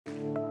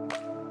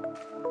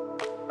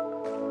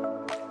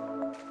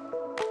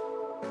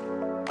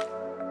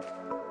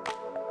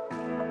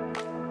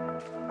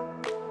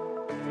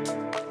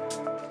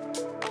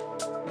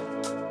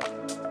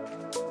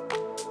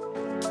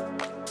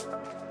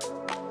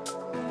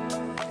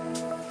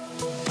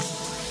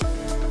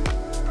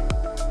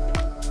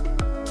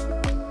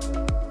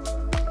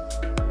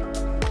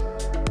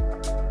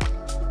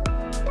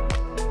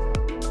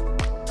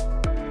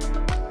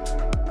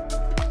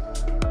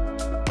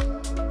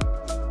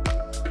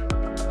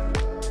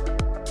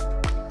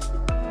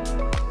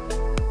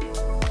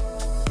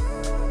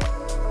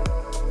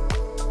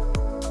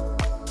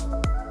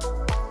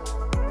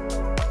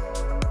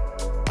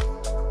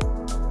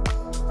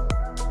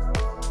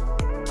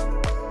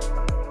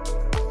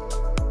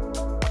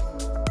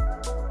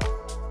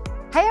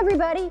Hey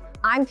everybody,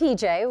 I'm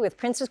PJ with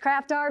Princess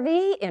Craft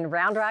RV in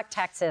Round Rock,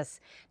 Texas.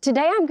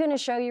 Today I'm going to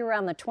show you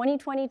around the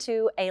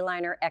 2022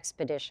 Aliner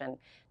Expedition.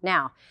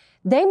 Now,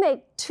 they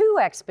make two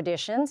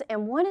expeditions,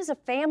 and one is a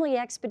family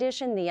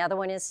expedition, the other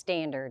one is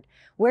standard.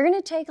 We're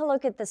going to take a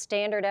look at the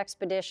standard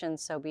expedition,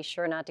 so be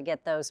sure not to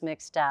get those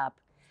mixed up.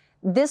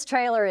 This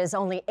trailer is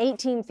only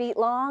 18 feet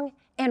long,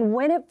 and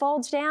when it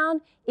folds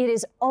down, it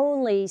is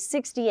only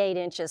 68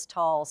 inches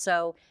tall,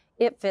 so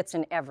it fits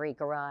in every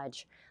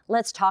garage.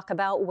 Let's talk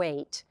about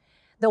weight.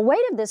 The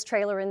weight of this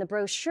trailer in the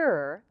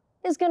brochure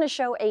is going to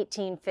show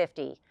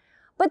 1850,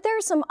 but there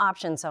are some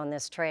options on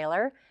this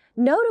trailer,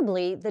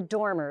 notably the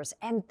dormers,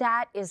 and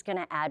that is going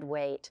to add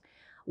weight.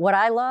 What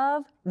I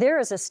love, there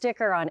is a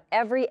sticker on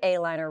every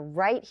Aliner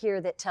right here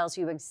that tells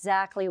you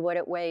exactly what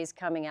it weighs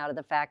coming out of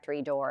the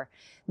factory door.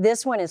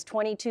 This one is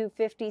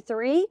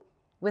 2253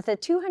 with a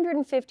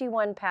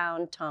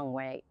 251-pound tongue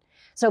weight.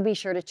 So be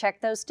sure to check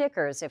those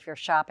stickers if you're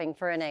shopping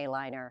for an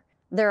Aliner.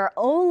 There are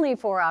only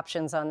 4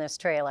 options on this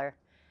trailer.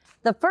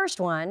 The first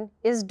one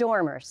is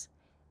dormers.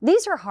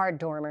 These are hard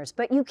dormers,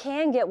 but you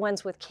can get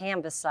ones with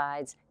canvas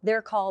sides.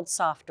 They're called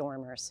soft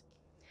dormers.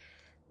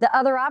 The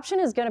other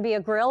option is going to be a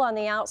grill on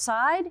the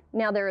outside.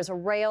 Now there is a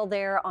rail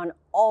there on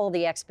all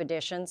the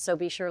expeditions, so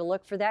be sure to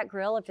look for that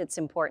grill if it's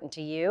important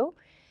to you.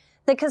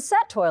 The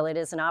cassette toilet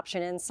is an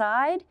option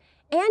inside,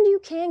 and you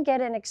can get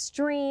an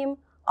extreme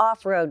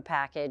off-road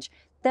package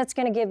that's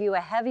going to give you a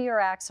heavier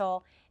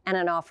axle and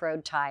an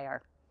off-road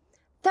tire.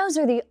 Those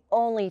are the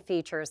only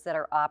features that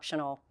are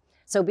optional,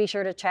 so be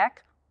sure to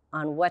check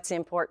on what's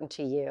important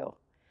to you.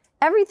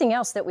 Everything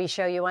else that we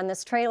show you on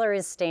this trailer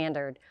is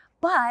standard,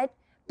 but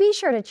be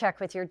sure to check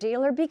with your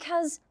dealer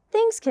because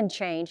things can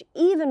change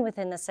even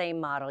within the same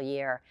model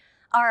year.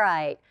 All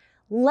right,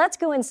 let's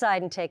go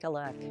inside and take a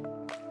look.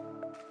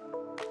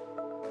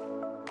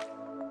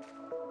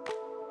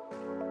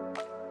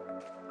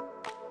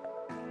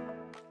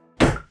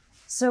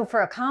 So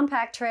for a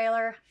compact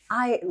trailer,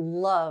 I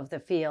love the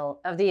feel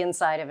of the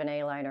inside of an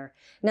Aliner.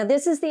 Now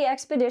this is the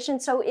Expedition,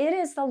 so it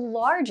is the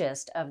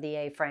largest of the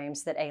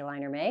A-frames that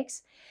Aliner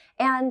makes.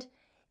 And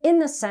in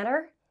the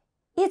center,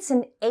 it's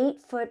an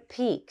 8-foot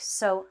peak,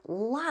 so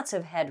lots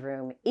of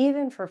headroom,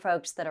 even for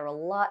folks that are a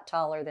lot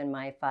taller than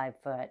my 5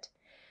 foot.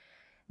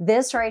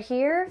 This right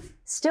here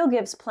still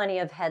gives plenty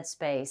of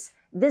headspace.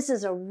 This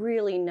is a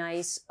really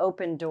nice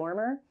open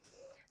dormer.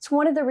 It's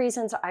one of the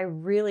reasons I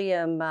really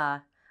am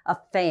a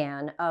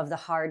fan of the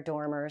hard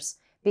dormers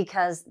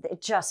because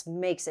it just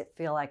makes it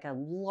feel like a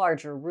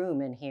larger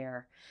room in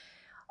here.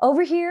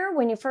 Over here,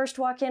 when you first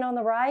walk in on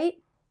the right,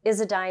 is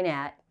a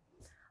dinette.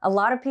 A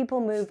lot of people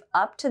move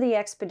up to the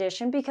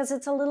Expedition because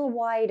it's a little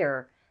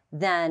wider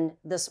than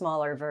the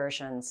smaller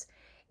versions.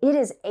 It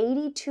is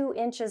 82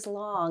 inches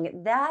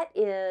long. That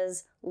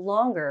is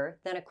longer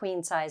than a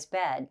queen-size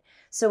bed.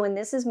 So when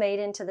this is made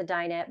into the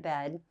dinette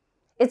bed,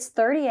 it's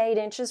 38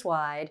 inches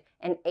wide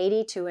and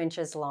 82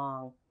 inches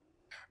long.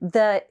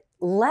 The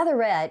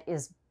leatherette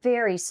is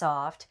very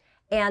soft,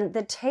 and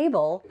the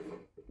table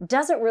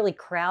doesn't really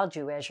crowd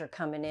you as you're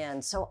coming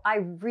in, so I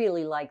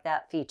really like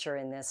that feature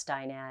in this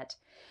dinette.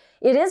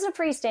 It is a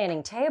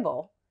freestanding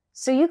table,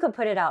 so you could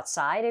put it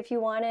outside if you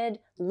wanted,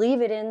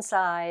 leave it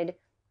inside.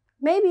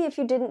 Maybe if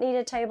you didn't need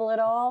a table at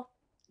all,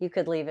 you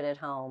could leave it at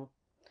home.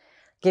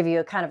 Give you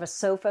a kind of a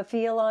sofa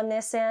feel on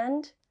this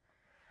end.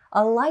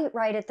 A light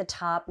right at the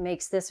top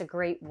makes this a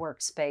great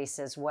workspace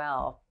as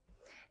well.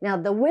 Now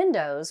the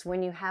windows,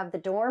 when you have the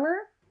dormer,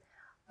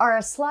 are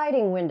a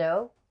sliding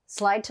window,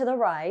 slide to the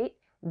right.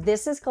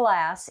 This is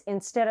glass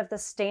instead of the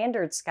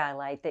standard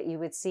skylight that you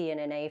would see in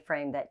an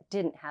A-frame that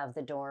didn't have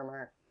the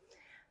dormer.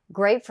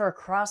 Great for a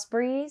cross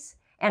breeze,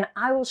 and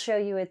I will show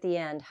you at the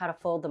end how to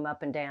fold them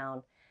up and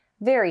down.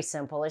 Very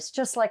simple, it's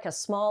just like a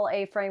small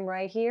A-frame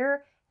right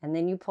here, and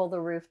then you pull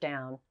the roof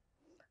down.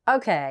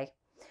 Okay,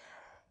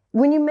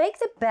 when you make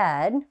the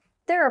bed,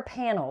 there are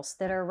panels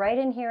that are right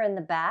in here in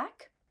the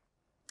back,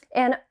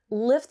 and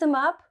lift them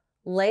up,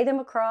 lay them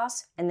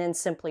across, and then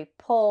simply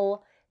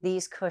pull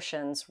these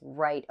cushions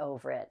right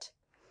over it.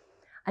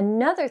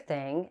 Another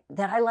thing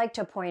that I like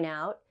to point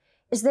out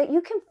is that you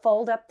can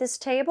fold up this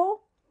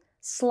table,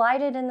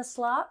 slide it in the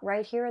slot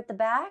right here at the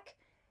back,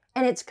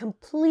 and it's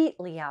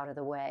completely out of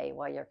the way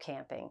while you're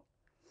camping.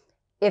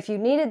 If you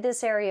needed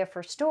this area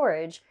for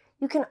storage,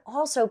 you can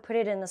also put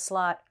it in the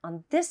slot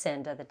on this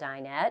end of the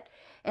dinette,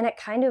 and it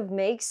kind of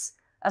makes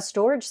a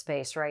storage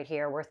space right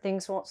here where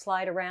things won't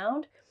slide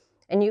around,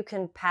 and you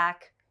can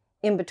pack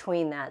in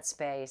between that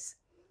space.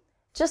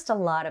 Just a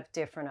lot of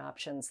different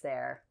options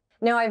there.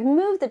 Now I've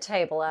moved the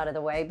table out of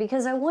the way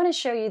because I want to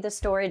show you the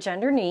storage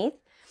underneath.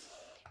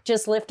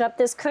 Just lift up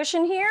this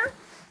cushion here,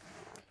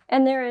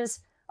 and there is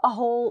a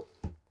hole.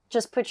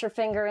 Just put your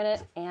finger in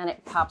it and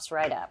it pops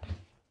right up.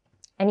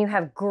 And you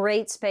have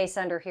great space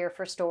under here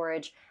for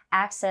storage,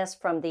 access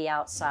from the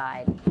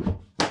outside.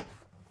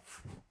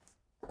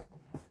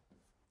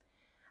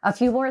 A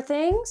few more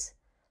things.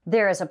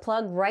 There is a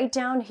plug right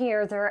down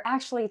here. There are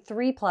actually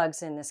 3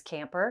 plugs in this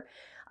camper.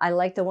 I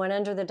like the one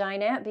under the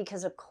dinette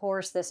because, of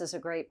course, this is a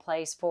great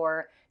place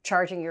for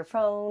charging your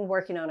phone,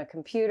 working on a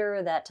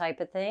computer, that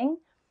type of thing.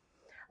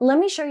 Let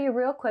me show you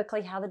real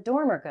quickly how the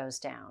dormer goes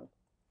down.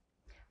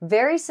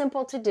 Very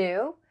simple to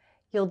do.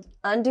 You'll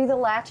undo the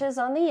latches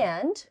on the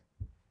end,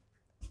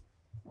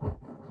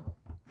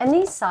 and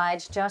these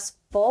sides just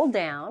fold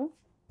down.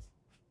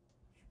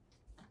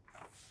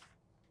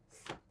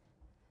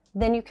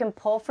 Then you can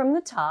pull from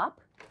the top,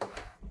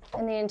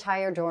 and the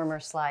entire dormer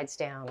slides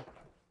down.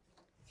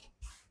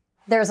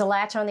 There's a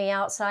latch on the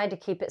outside to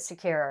keep it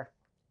secure.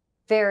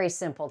 Very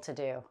simple to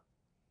do.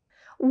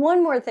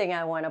 One more thing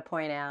I want to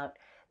point out.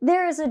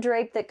 There is a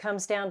drape that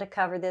comes down to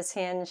cover this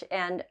hinge,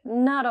 and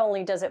not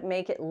only does it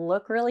make it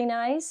look really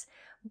nice,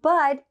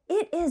 but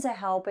it is a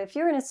help if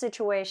you're in a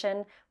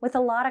situation with a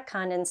lot of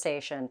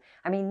condensation.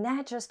 I mean,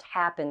 that just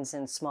happens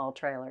in small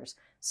trailers.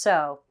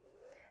 So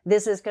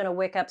this is going to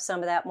wick up some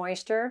of that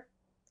moisture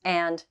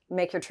and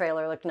make your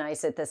trailer look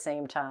nice at the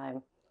same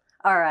time.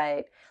 All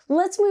right,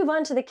 let's move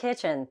on to the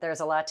kitchen. There's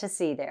a lot to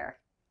see there.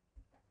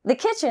 The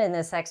kitchen in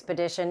this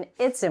expedition,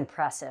 it's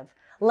impressive.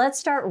 Let's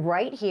start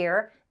right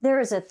here. There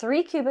is a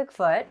 3 cubic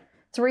foot,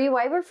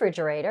 3-way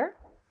refrigerator.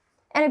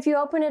 And if you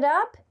open it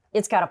up,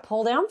 it's got a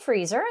pull-down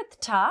freezer at the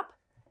top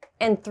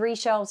and 3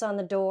 shelves on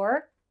the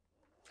door.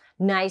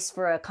 Nice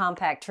for a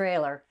compact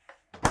trailer.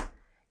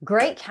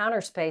 Great counter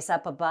space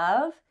up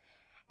above.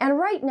 And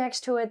right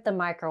next to it, the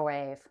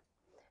microwave.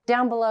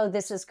 Down below,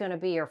 this is going to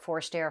be your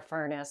forced air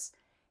furnace.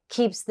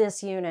 Keeps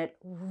this unit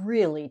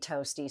really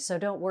toasty, so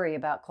don't worry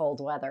about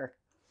cold weather.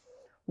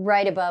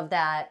 Right above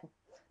that,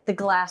 the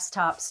glass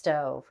top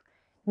stove.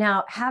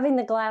 Now, having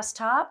the glass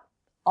top,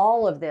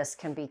 all of this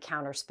can be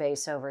counter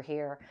space over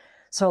here.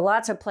 So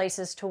lots of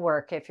places to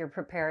work if you're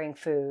preparing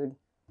food.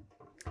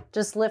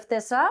 Just lift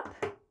this up.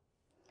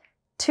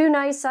 2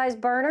 nice sized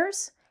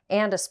burners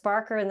and a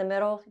sparker in the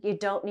middle. You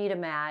don't need a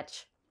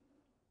match.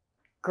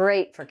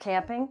 Great for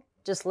camping.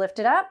 Just lift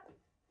it up,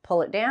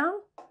 pull it down,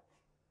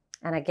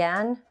 and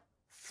again,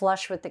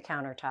 flush with the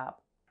countertop.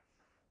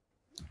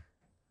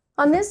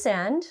 On this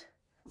end,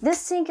 this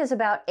sink is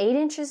about 8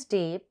 inches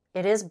deep.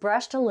 It is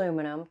brushed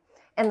aluminum,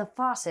 and the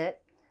faucet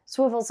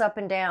swivels up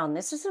and down.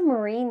 This is a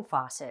marine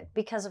faucet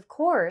because, of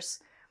course,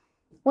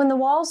 when the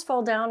walls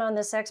fall down on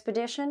this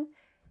expedition,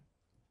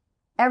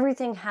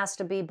 everything has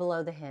to be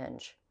below the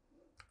hinge.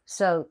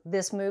 So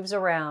this moves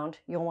around.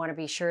 You'll want to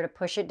be sure to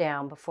push it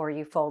down before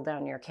you fold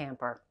down your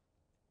camper.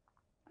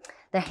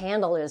 The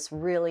handle is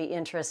really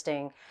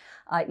interesting.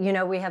 You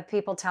know, we have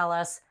people tell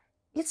us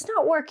it's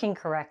not working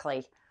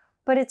correctly,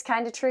 but it's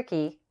kind of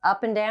tricky.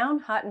 Up and down,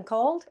 hot and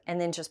cold, and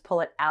then just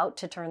pull it out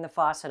to turn the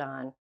faucet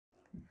on.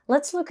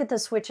 Let's look at the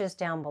switches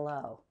down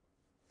below.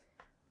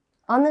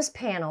 On this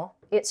panel,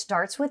 it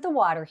starts with the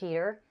water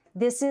heater.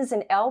 This is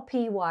an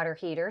LP water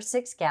heater,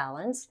 6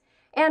 gallons.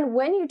 And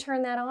when you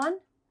turn that on,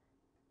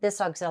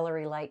 this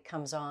auxiliary light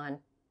comes on.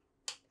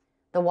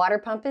 The water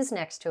pump is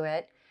next to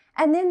it.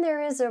 And then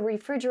there is a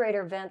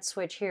refrigerator vent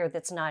switch here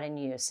that's not in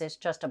use. It's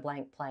just a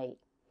blank plate.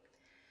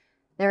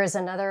 There is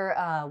another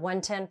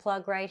 110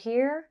 plug right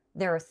here.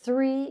 There are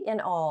 3 in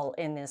all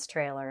in this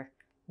trailer.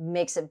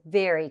 Makes it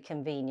very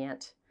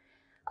convenient.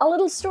 A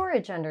little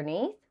storage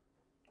underneath.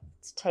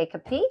 Let's take a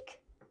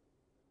peek.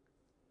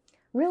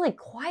 Really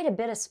quite a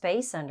bit of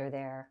space under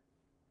there.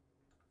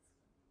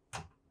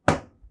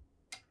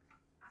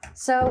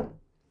 So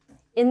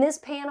in this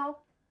panel,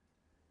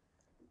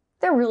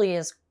 there really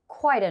is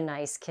quite a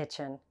nice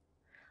kitchen.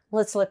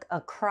 Let's look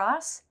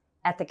across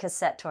at the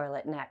cassette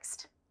toilet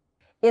next.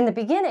 In the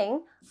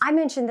beginning, I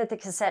mentioned that the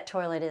cassette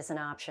toilet is an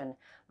option,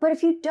 but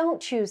if you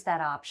don't choose that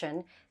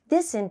option,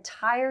 this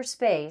entire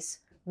space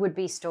would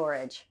be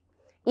storage.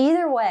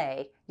 Either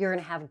way, you're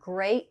going to have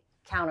great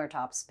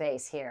countertop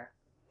space here.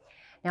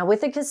 Now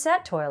with the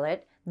cassette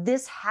toilet,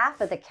 this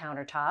half of the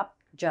countertop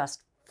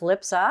just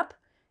flips up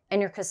and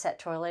your cassette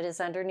toilet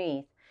is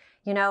underneath.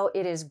 You know,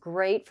 it is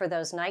great for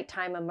those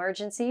nighttime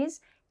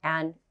emergencies,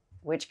 and in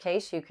which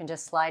case you can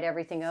just slide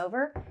everything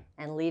over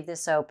and leave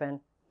this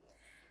open.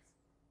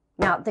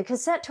 Now, the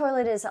cassette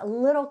toilet is a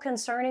little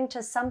concerning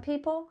to some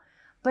people,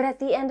 but at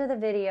the end of the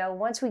video,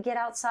 once we get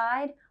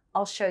outside,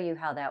 I'll show you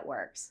how that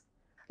works.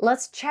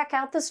 Let's check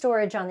out the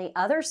storage on the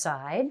other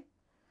side.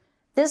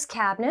 This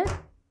cabinet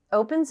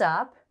opens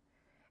up,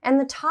 and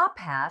the top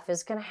half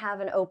is going to have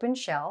an open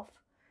shelf.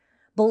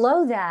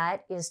 Below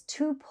that is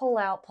 2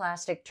 pull-out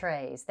plastic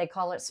trays. They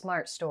call it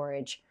smart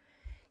storage.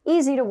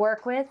 Easy to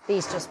work with.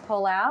 These just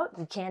pull out.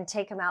 You can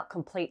take them out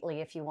completely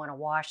if you want to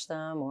wash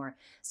them or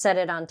set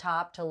it on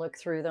top to look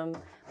through them,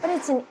 but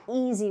it's an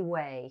easy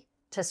way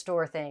to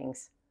store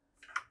things.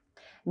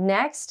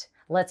 Next,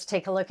 let's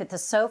take a look at the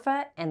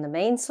sofa and the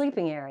main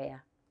sleeping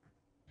area.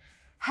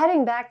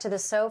 Heading back to the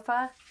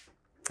sofa,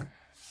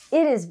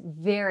 it is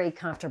very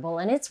comfortable,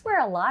 and it's where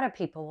a lot of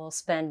people will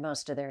spend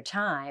most of their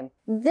time.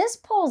 This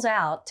pulls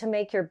out to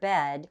make your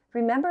bed.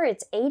 Remember,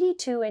 it's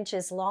 82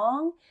 inches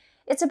long.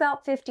 It's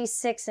about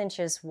 56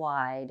 inches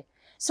wide.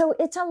 So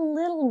it's a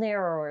little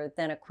narrower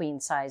than a queen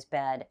size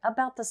bed,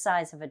 about the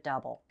size of a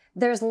double.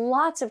 There's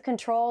lots of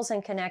controls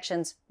and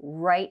connections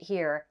right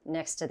here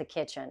next to the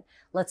kitchen.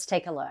 Let's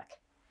take a look.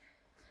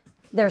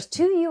 There's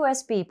 2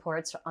 USB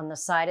ports on the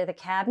side of the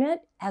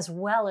cabinet, as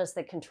well as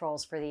the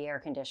controls for the air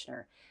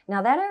conditioner.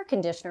 Now that air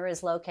conditioner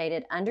is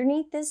located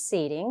underneath this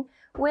seating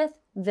with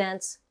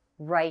vents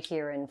right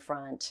here in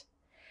front.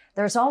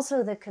 There's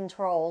also the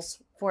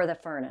controls for the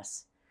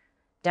furnace.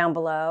 Down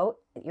below,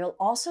 you'll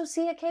also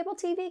see a cable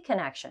TV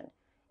connection.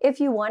 If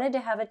you wanted to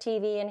have a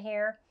TV in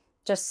here,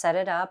 just set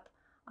it up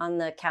on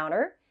the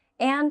counter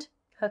and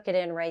hook it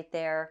in right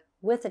there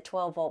with a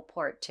 12-volt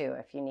port too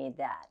if you need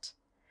that.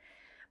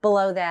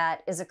 Below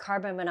that is a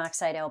carbon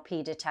monoxide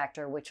LP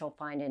detector, which you'll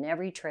find in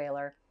every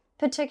trailer,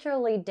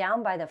 particularly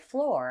down by the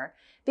floor,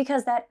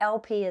 because that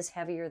LP is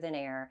heavier than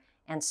air,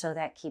 and so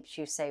that keeps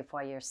you safe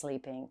while you're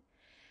sleeping.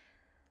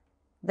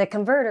 The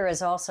converter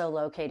is also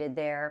located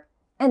there,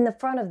 and the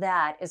front of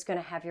that is going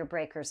to have your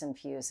breakers and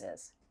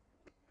fuses.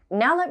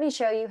 Now let me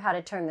show you how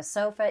to turn the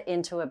sofa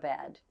into a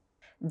bed.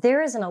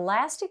 There is an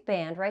elastic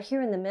band right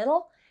here in the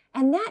middle,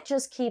 and that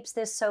just keeps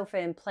this sofa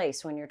in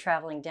place when you're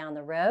traveling down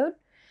the road.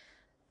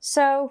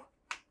 So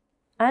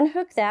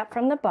unhook that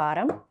from the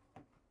bottom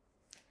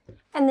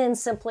and then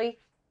simply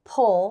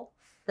pull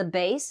the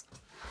base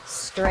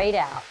straight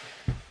out.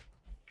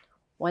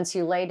 Once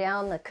you lay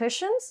down the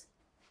cushions,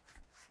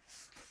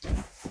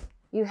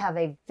 you have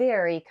a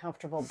very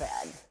comfortable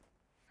bed.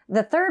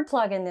 The third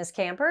plug in this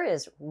camper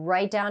is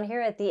right down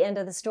here at the end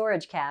of the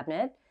storage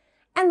cabinet.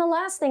 And the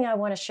last thing I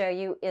want to show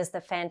you is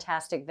the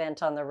fantastic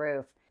vent on the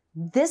roof.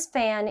 This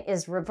fan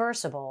is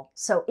reversible,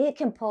 so it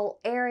can pull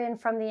air in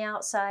from the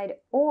outside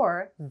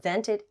or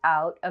vent it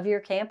out of your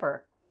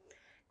camper.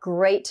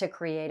 Great to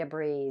create a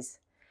breeze.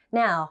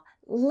 Now,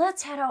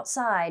 let's head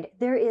outside.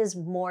 There is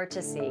more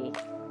to see.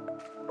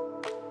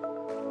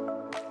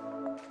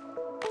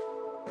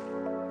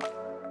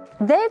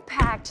 They've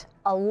packed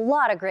a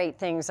lot of great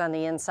things on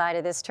the inside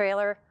of this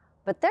trailer,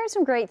 but there's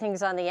some great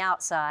things on the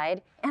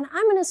outside, and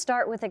I'm going to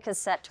start with a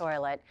cassette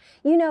toilet.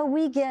 You know,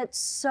 we get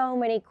so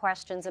many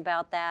questions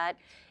about that.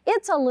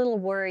 It's a little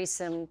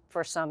worrisome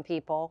for some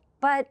people,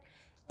 but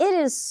it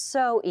is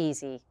so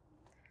easy.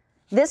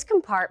 This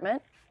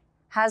compartment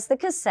has the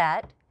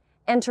cassette,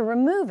 and to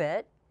remove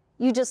it,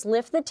 you just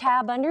lift the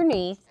tab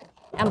underneath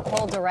and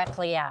pull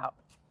directly out.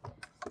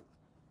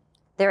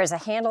 There is a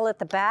handle at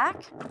the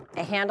back,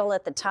 a handle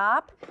at the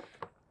top,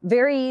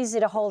 very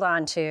easy to hold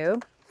on to.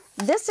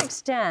 This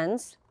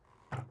extends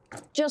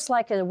just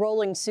like a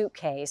rolling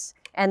suitcase,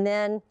 and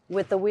then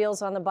with the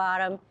wheels on the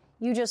bottom,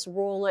 you just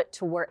roll it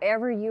to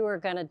wherever you are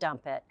going to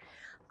dump it.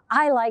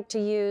 I like to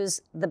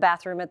use the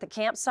bathroom at the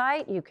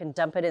campsite. You can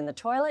dump it in the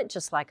toilet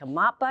just like a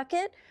mop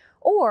bucket,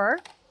 or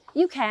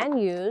you can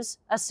use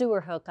a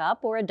sewer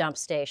hookup or a dump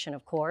station,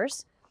 of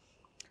course.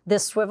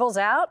 This swivels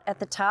out at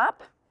the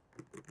top,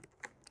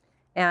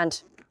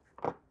 and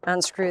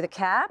unscrew the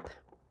cap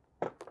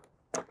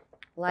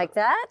like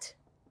that.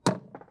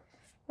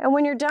 And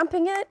when you're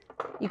dumping it,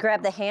 you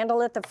grab the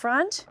handle at the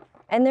front,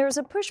 and there's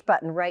a push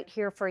button right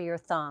here for your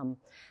thumb.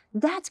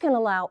 That's going to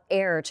allow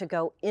air to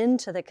go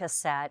into the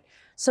cassette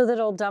so that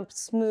it'll dump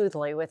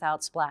smoothly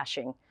without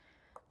splashing.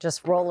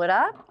 Just roll it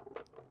up,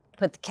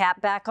 put the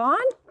cap back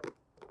on.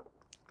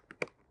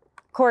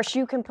 Of course,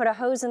 you can put a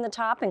hose in the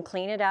top and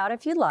clean it out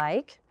if you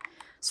like.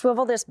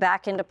 Swivel this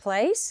back into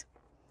place,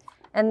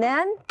 and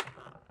then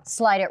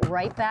slide it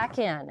right back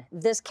in.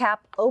 This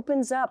cap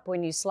opens up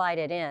when you slide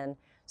it in,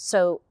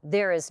 so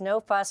there is no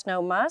fuss, no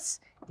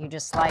muss. You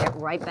just slide it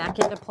right back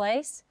into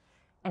place,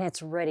 and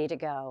it's ready to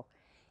go.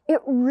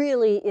 It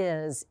really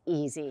is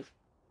easy.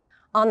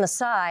 On the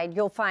side,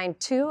 you'll find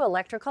 2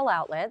 electrical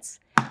outlets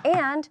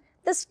and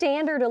the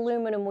standard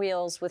aluminum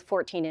wheels with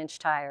 14-inch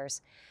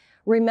tires.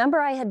 Remember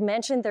I had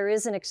mentioned there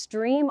is an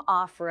extreme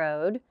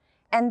off-road,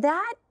 and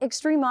that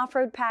extreme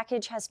off-road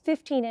package has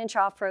 15-inch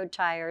off-road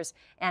tires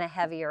and a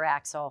heavier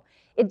axle.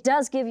 It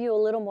does give you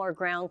a little more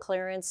ground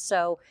clearance,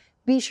 so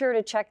be sure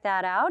to check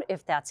that out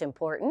if that's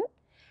important.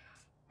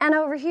 And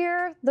over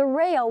here, the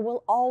rail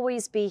will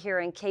always be here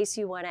in case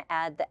you want to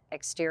add the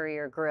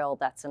exterior grill.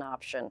 That's an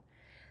option.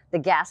 The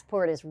gas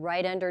port is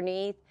right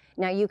underneath.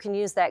 Now you can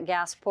use that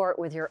gas port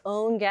with your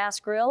own gas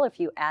grill if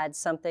you add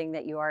something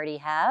that you already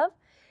have.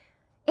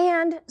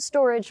 And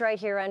storage right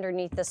here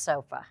underneath the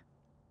sofa.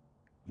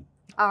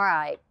 All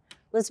right,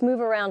 let's move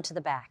around to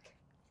the back.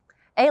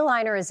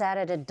 Aliner has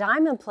added a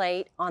diamond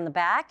plate on the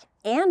back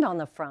and on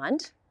the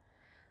front.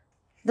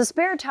 The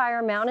spare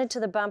tire mounted to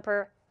the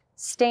bumper,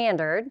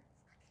 standard,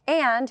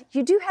 and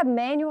you do have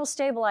manual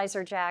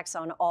stabilizer jacks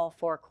on all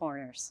 4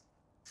 corners.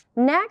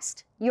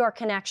 Next, your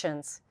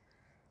connections.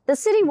 The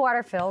city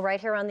water fill right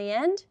here on the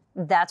end,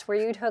 that's where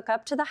you'd hook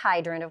up to the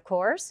hydrant, of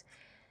course.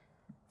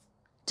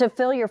 To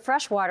fill your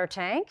fresh water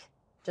tank,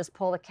 just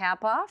pull the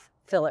cap off,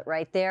 fill it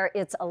right there.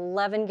 It's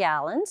 11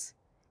 gallons,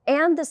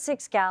 and the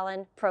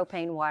 6-gallon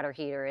propane water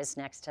heater is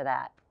next to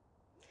that.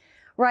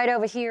 Right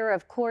over here,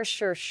 of course,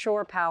 your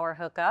shore power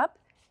hookup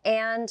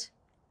and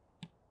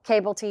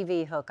cable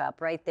TV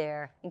hookup right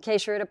there, in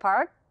case you're at a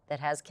park that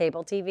has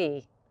cable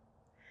TV.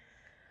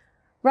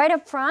 Right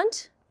up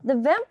front, The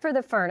vent for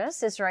the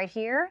furnace is right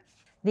here.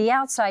 The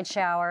outside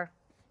shower,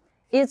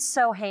 it's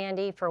so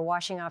handy for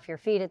washing off your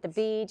feet at the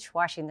beach,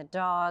 washing the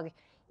dog,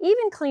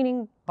 even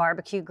cleaning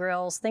barbecue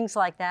grills, things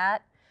like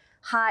that.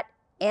 Hot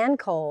and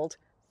cold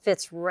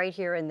fits right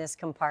here in this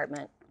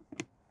compartment.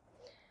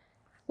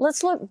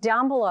 Let's look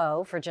down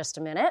below for just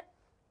a minute,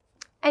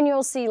 and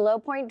you'll see low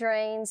point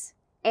drains,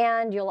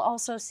 and you'll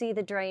also see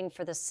the drain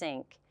for the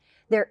sink.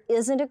 There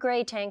isn't a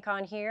gray tank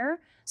on here,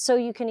 so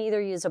you can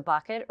either use a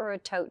bucket or a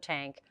tote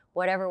tank,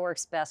 whatever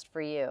works best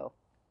for you.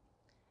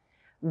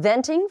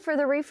 Venting for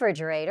the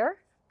refrigerator,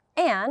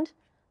 and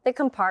the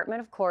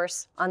compartment, of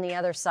course, on the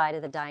other side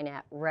of the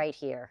dinette right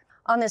here.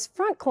 On this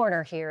front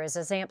corner here is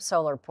a ZAMP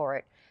solar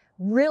port.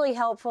 Really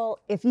helpful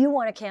if you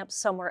want to camp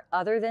somewhere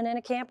other than in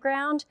a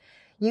campground.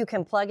 You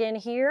can plug in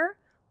here,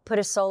 put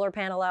a solar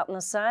panel out in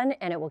the sun,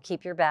 and it will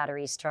keep your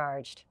batteries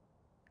charged.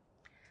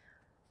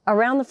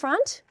 Around the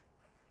front,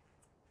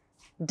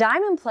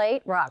 diamond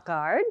plate rock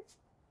guard,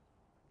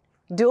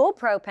 dual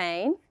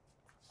propane,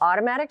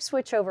 automatic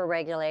switchover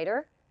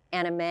regulator,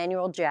 and a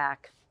manual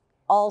jack,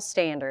 all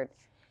standard.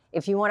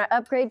 If you want to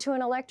upgrade to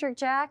an electric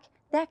jack,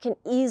 that can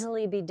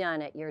easily be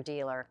done at your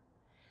dealer.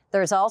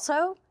 There's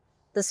also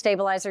the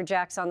stabilizer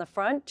jacks on the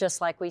front,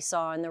 just like we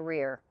saw in the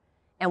rear.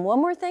 And one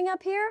more thing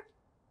up here,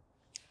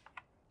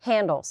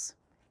 handles.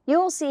 You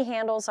will see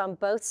handles on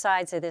both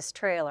sides of this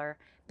trailer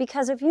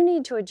because if you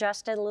need to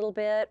adjust it a little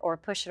bit or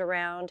push it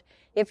around,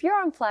 if you're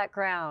on flat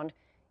ground,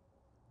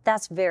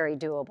 that's very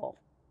doable.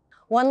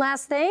 One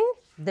last thing,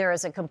 there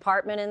is a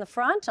compartment in the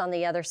front on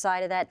the other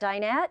side of that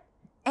dinette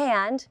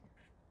and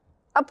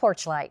a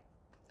porch light.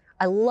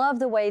 I love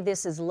the way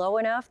this is low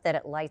enough that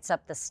it lights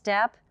up the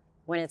step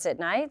when it's at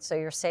night, so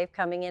you're safe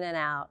coming in and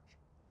out.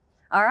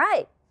 All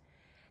right,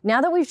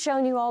 now that we've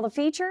shown you all the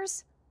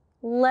features,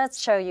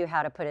 let's show you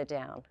how to put it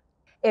down.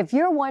 If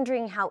you're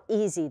wondering how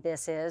easy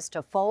this is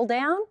to fold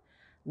down,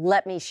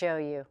 let me show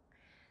you.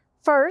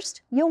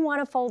 First, you'll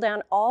want to fold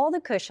down all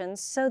the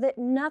cushions so that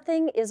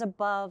nothing is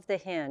above the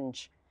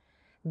hinge.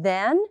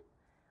 Then,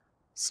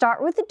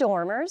 start with the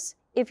dormers.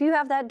 If you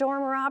have that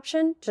dormer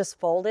option, just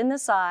fold in the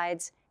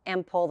sides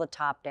and pull the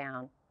top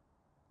down.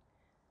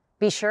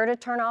 Be sure to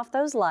turn off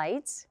those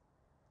lights.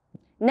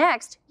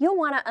 Next, you'll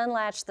want to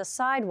unlatch the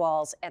side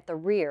walls at the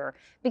rear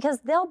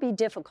because they'll be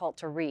difficult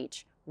to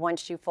reach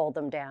once you fold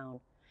them down.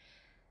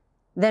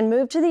 Then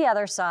move to the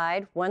other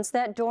side. Once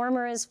that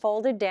dormer is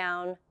folded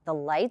down, the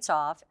lights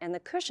off, and the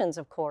cushions,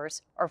 of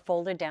course, are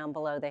folded down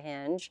below the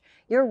hinge,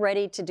 you're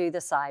ready to do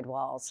the side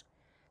walls.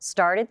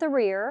 Start at the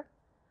rear,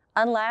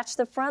 unlatch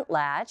the front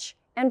latch,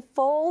 and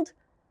fold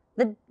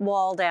the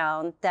wall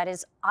down that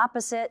is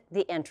opposite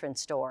the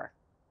entrance door.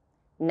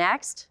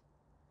 Next,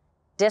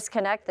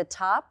 disconnect the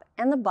top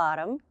and the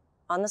bottom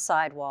on the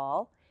side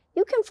wall.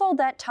 You can fold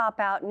that top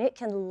out and it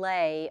can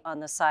lay on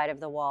the side of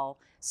the wall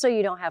so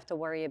you don't have to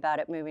worry about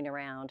it moving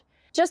around.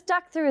 Just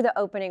duck through the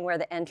opening where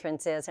the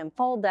entrance is and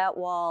fold that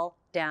wall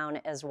down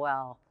as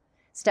well.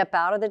 Step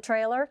out of the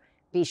trailer,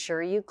 be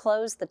sure you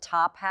close the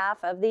top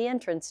half of the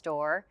entrance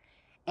door,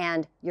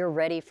 and you're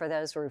ready for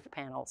those roof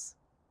panels.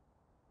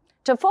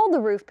 To fold the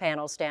roof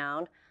panels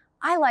down,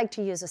 I like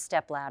to use a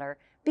stepladder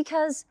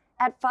because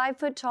at 5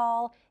 foot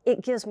tall,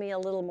 it gives me a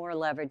little more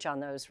leverage on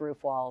those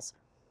roof walls.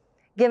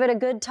 Give it a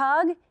good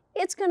tug,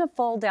 it's going to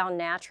fold down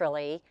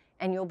naturally,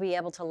 and you'll be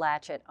able to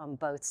latch it on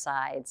both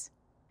sides.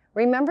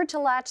 Remember to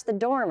latch the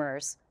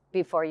dormers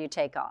before you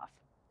take off.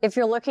 If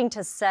you're looking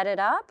to set it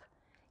up,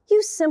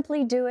 you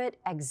simply do it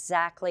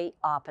exactly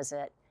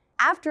opposite.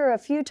 After a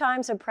few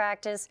times of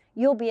practice,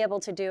 you'll be able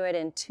to do it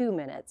in 2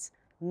 minutes,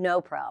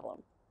 no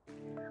problem.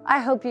 I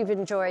hope you've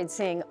enjoyed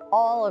seeing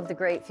all of the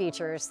great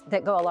features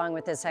that go along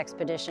with this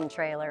Expedition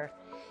trailer.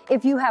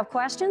 If you have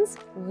questions,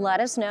 let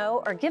us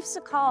know or give us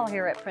a call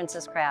here at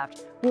Princess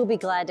Craft. We'll be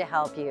glad to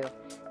help you.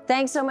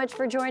 Thanks so much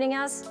for joining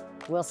us.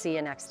 We'll see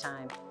you next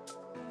time.